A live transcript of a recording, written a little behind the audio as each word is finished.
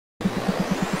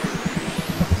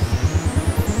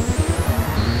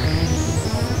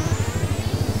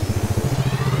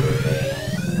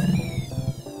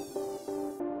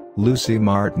Lucy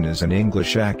Martin is an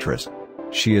English actress.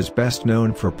 She is best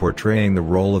known for portraying the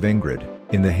role of Ingrid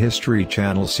in the History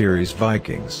Channel series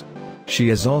Vikings. She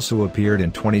has also appeared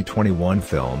in 2021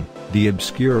 film, The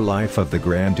Obscure Life of the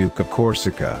Grand Duke of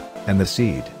Corsica, and The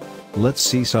Seed. Let's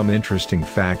see some interesting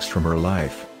facts from her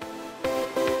life.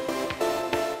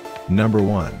 Number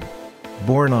 1.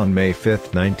 Born on May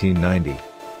 5, 1990.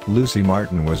 Lucy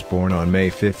Martin was born on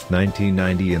May 5,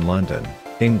 1990 in London,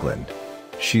 England.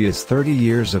 She is 30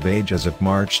 years of age as of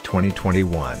March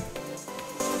 2021.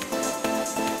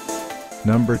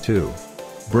 Number 2.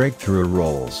 Breakthrough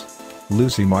roles.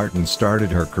 Lucy Martin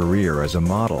started her career as a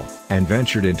model, and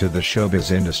ventured into the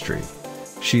showbiz industry.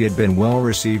 She had been well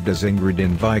received as Ingrid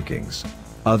in Vikings.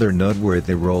 Other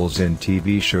noteworthy roles in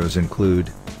TV shows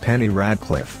include Penny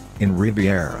Radcliffe in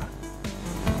Riviera.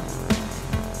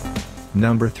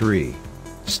 Number 3.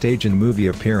 Stage and movie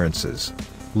appearances.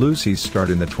 Lucy starred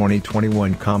in the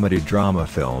 2021 comedy-drama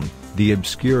film, The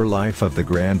Obscure Life of the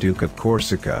Grand Duke of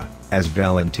Corsica, as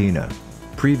Valentina.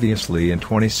 Previously in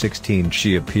 2016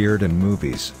 she appeared in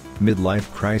movies, Midlife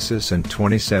Crisis and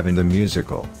 27 the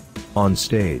Musical. On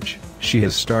stage, she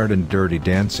has starred in Dirty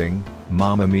Dancing,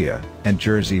 Mamma Mia, and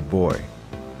Jersey Boy.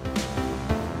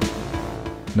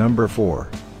 Number 4.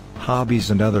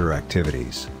 Hobbies and other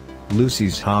activities.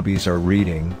 Lucy's hobbies are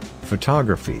reading,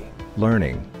 photography,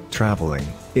 learning, traveling,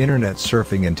 internet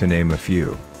surfing, and to name a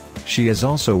few. She has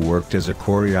also worked as a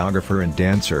choreographer and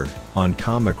dancer, on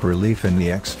Comic Relief and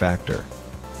The X Factor.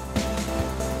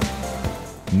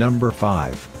 Number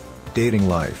 5. Dating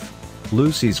life.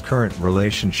 Lucy's current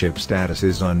relationship status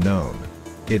is unknown.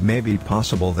 It may be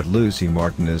possible that Lucy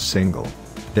Martin is single.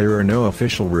 There are no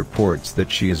official reports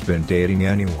that she has been dating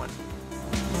anyone.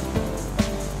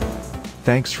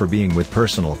 Thanks for being with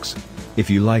PersonalX. If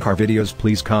you like our videos,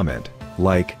 please comment,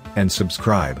 like, and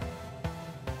subscribe.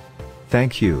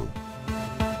 Thank you.